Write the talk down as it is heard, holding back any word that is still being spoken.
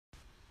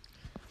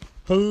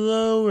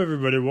Hello,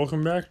 everybody.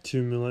 Welcome back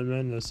to Midnight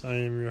Madness. I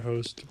am your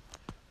host,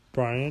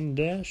 Brian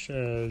Dash,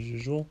 as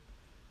usual.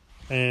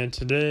 And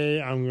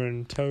today I'm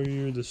going to tell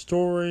you the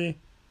story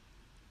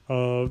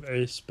of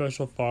a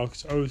special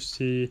fox,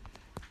 OC,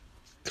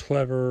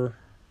 Clever,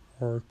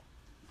 or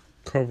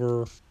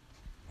Cover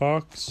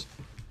Fox,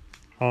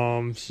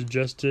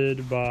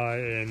 suggested by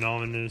an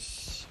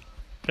anonymous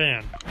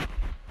fan.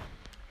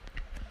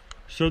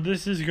 So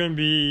this is going to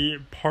be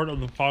part of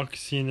the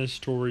Foxina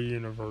story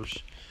universe.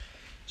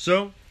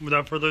 So,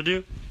 without further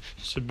ado,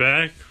 sit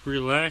back,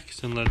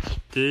 relax, and let's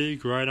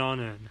dig right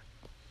on in.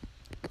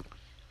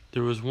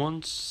 There was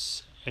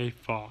once a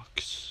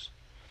fox,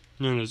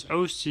 known as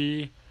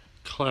OC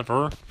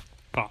Clever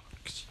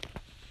Fox.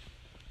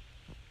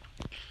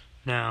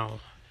 Now,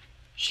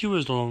 she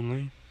was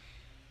lonely.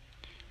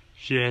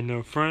 She had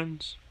no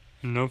friends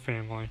and no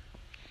family.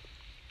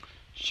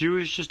 She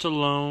was just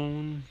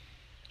alone,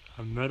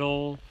 a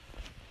metal,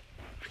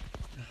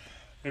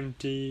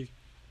 empty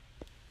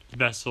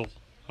vessel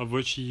of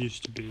what she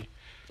used to be.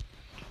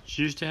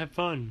 She used to have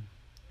fun,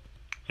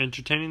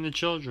 entertaining the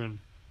children,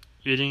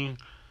 eating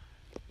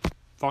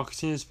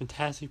Foxina's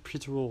fantastic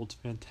pizza roll. It's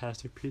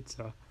fantastic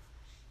pizza.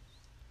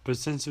 But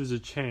since it was a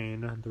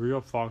chain, the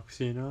real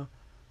Foxina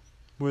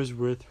was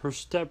with her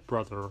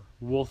stepbrother,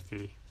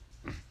 Wolfie.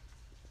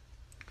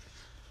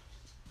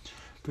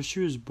 But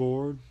she was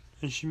bored,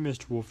 and she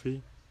missed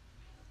Wolfie.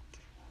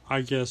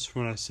 I guess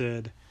when I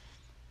said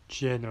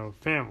she had no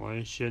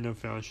family she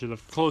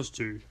lived close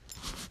to.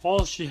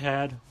 All she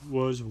had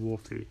was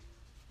Wolfie,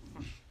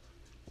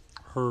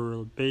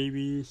 her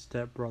baby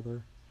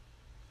stepbrother.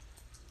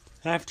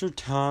 After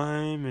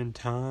time and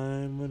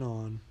time went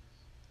on,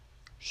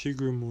 she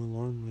grew more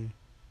lonely.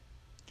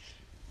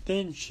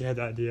 Then she had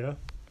the idea.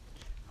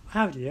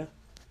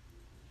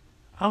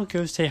 I'll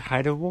go say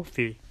hi to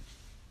Wolfie.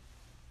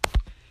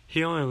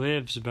 He only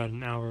lives about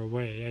an hour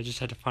away. I just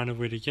had to find a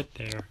way to get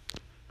there.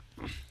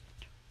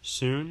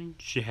 Soon,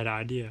 she had an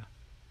idea.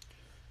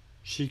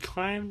 She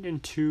climbed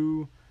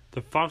into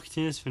the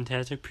Foxina's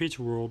Fantastic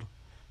Pizza World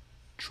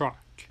truck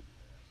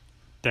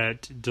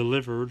that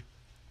delivered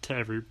to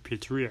every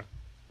pizzeria.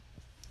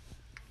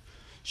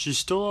 She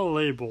stole a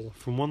label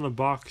from one of the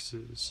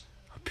boxes,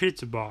 a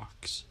pizza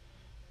box,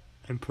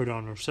 and put it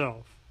on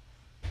herself.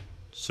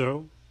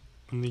 So,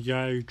 when the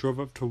guy drove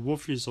up to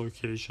Wolfie's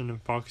location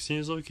and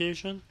Foxina's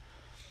location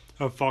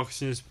of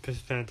Foxina's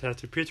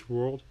Fantastic Pizza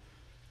World,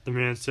 the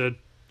man said,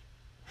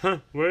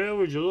 well,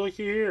 would you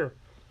looky here?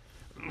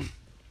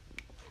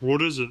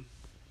 What is it?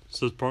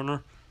 Says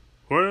partner.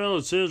 Well,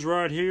 it says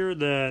right here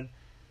that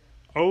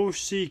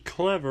OC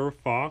Clever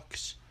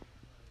Fox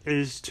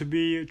is to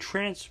be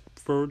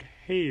transferred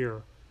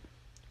here.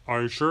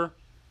 Are you sure?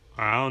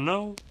 I don't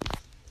know.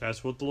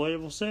 That's what the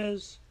label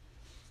says.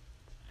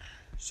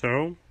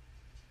 So,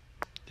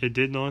 they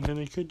did the only thing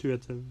they could do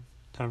at the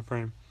time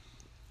frame.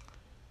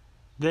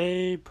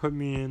 They put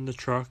me in the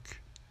truck,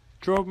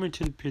 drove me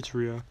to the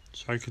pizzeria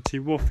so I could see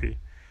Wolfie.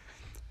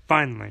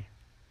 Finally,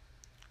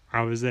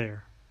 I was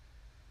there.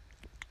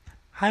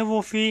 Hi,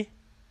 Wolfie,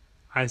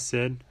 I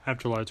said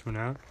after lights went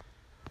out.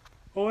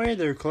 Oh, hey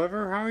there,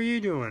 Clever. How are you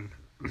doing?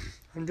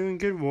 I'm doing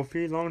good,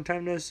 Wolfie. Long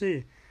time no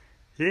see.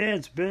 Yeah,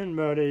 it's been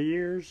about 8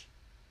 years.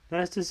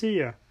 Nice to see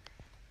ya.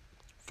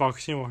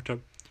 Foxina walked up.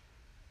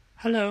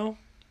 Hello,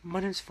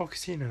 my name's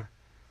Foxina.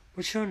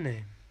 What's your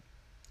name?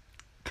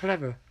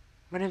 Clever.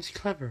 My name's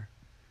Clever.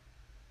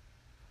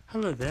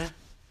 Hello there.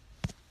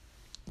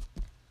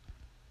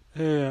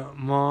 Hey,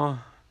 Ma.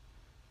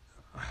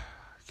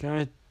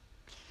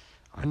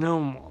 I know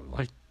I'm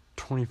like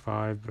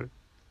 25, but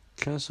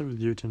can I sleep with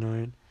you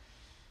tonight?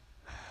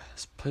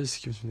 This place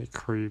gives me the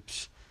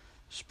creeps.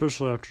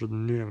 Especially after the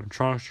new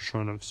animatronics are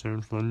showing up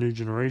soon from the new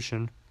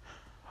generation.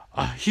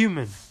 A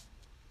human!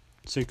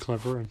 Said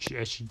Clever,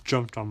 as she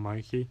jumped on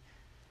Mikey.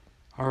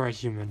 Alright,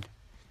 human.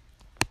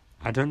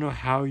 I don't know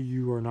how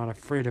you are not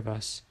afraid of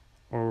us,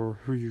 or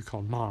who you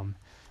call Mom,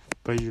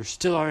 but you're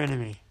still our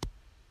enemy.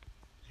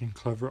 And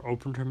Clever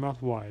opened her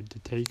mouth wide to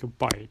take a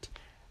bite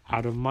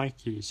out of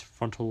Mikey's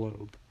frontal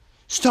lobe.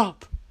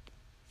 Stop!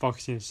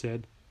 Foxina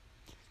said,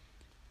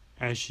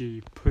 as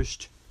she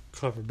pushed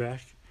Clever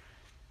back.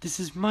 This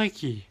is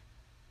Mikey.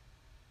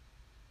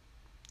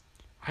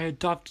 I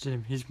adopted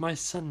him. He's my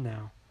son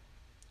now.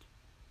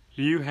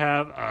 You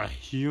have a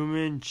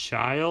human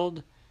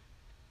child?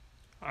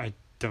 I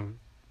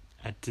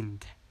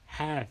didn't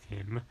have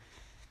him.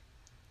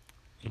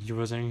 And he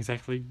wasn't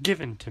exactly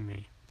given to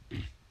me.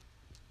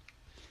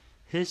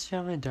 His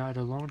family died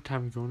a long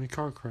time ago in a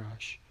car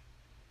crash.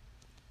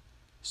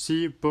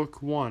 See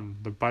Book 1,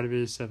 The Bite of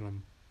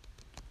 87.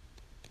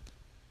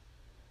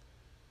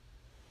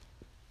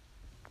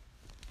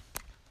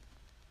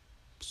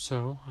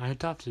 So, I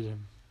adopted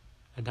him,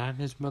 and I'm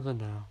his mother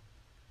now.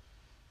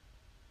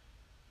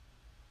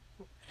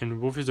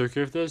 And Wolfie's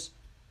okay with this?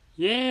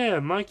 Yeah,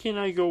 Mikey and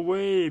I go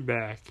way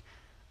back.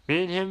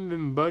 Me and him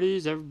been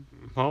buddies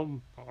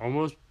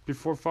almost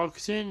before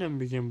Foxy and him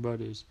became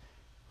buddies.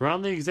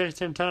 Around the exact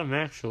same time,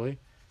 actually.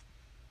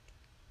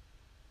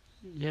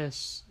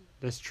 Yes,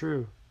 that's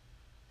true.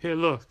 Here,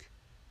 look.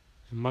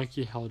 and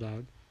Mikey held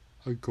out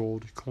a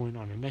gold coin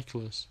on a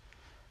necklace.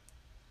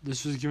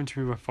 This was given to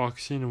me by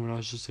Foxina when I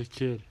was just a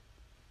kid.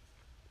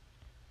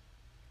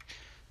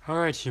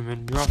 Alright,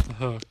 human, you're off the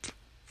hook.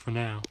 For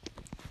now.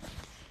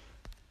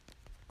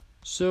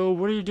 So,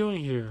 what are you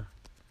doing here?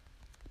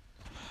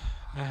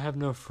 I have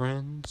no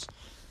friends,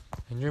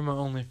 and you're my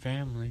only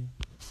family.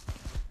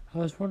 I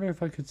was wondering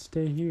if I could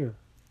stay here.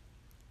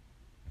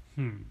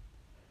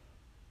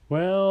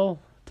 Well,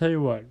 tell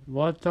you what,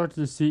 we'll have to talk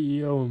to the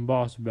CEO and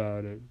boss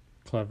about it,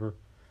 Clever.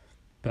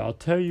 But I'll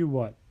tell you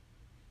what,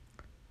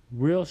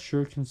 we'll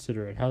sure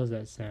consider it. How does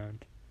that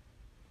sound?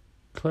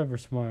 Clever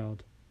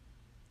smiled.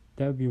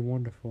 That would be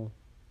wonderful.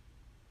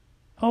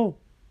 Oh,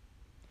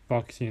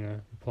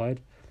 Foxina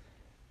replied.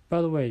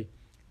 By the way,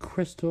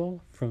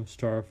 Crystal from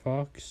Star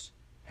Fox,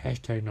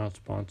 hashtag not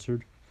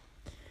sponsored,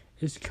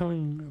 is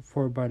coming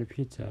for a bite of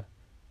pizza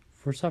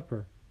for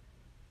supper.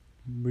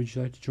 Would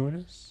you like to join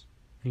us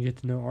and get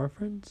to know our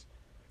friends?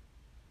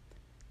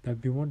 That'd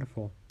be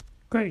wonderful.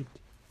 Great.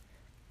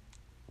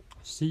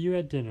 See you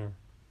at dinner.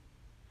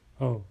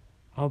 Oh,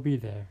 I'll be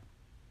there,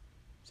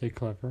 said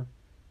Clever.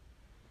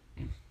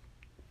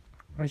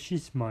 As she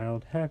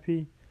smiled,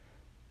 happy,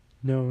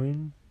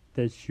 knowing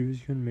that she was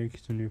going to make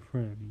some new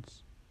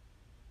friends.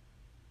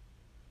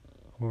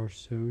 Or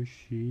so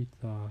she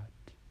thought.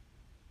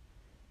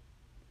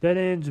 That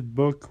ends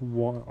book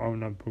one. Oh,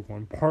 not book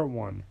one. Part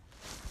one.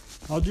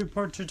 I'll do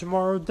part two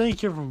tomorrow.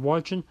 Thank you for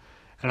watching.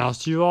 And I'll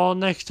see you all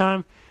next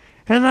time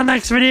in the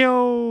next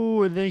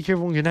video. Thank you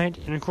everyone. Good night.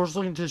 And of course,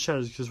 look into the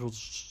shadows because it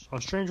was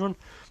a strange one.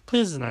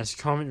 Please leave a nice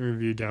comment and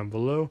review down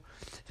below.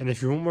 And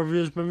if you want more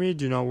videos by me,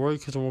 do not worry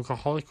because I'm a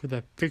workaholic with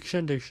that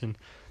fiction addiction.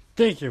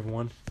 Thank you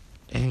everyone.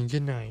 And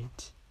good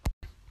night.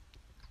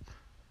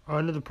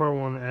 Another part I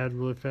want to add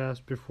really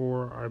fast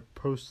before I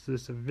post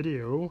this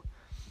video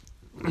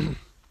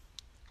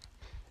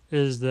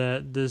is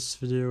that this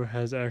video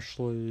has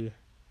actually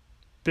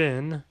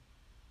been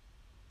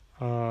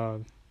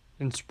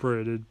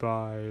inspired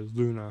by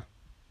Luna.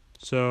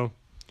 So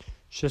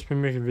she has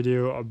been making a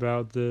video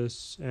about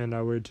this and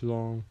I waited too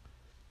long.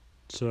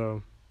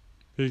 So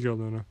here you go,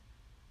 Luna.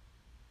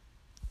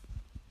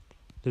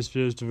 This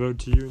video is devoted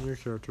to you and your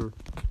character.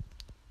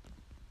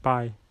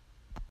 Bye.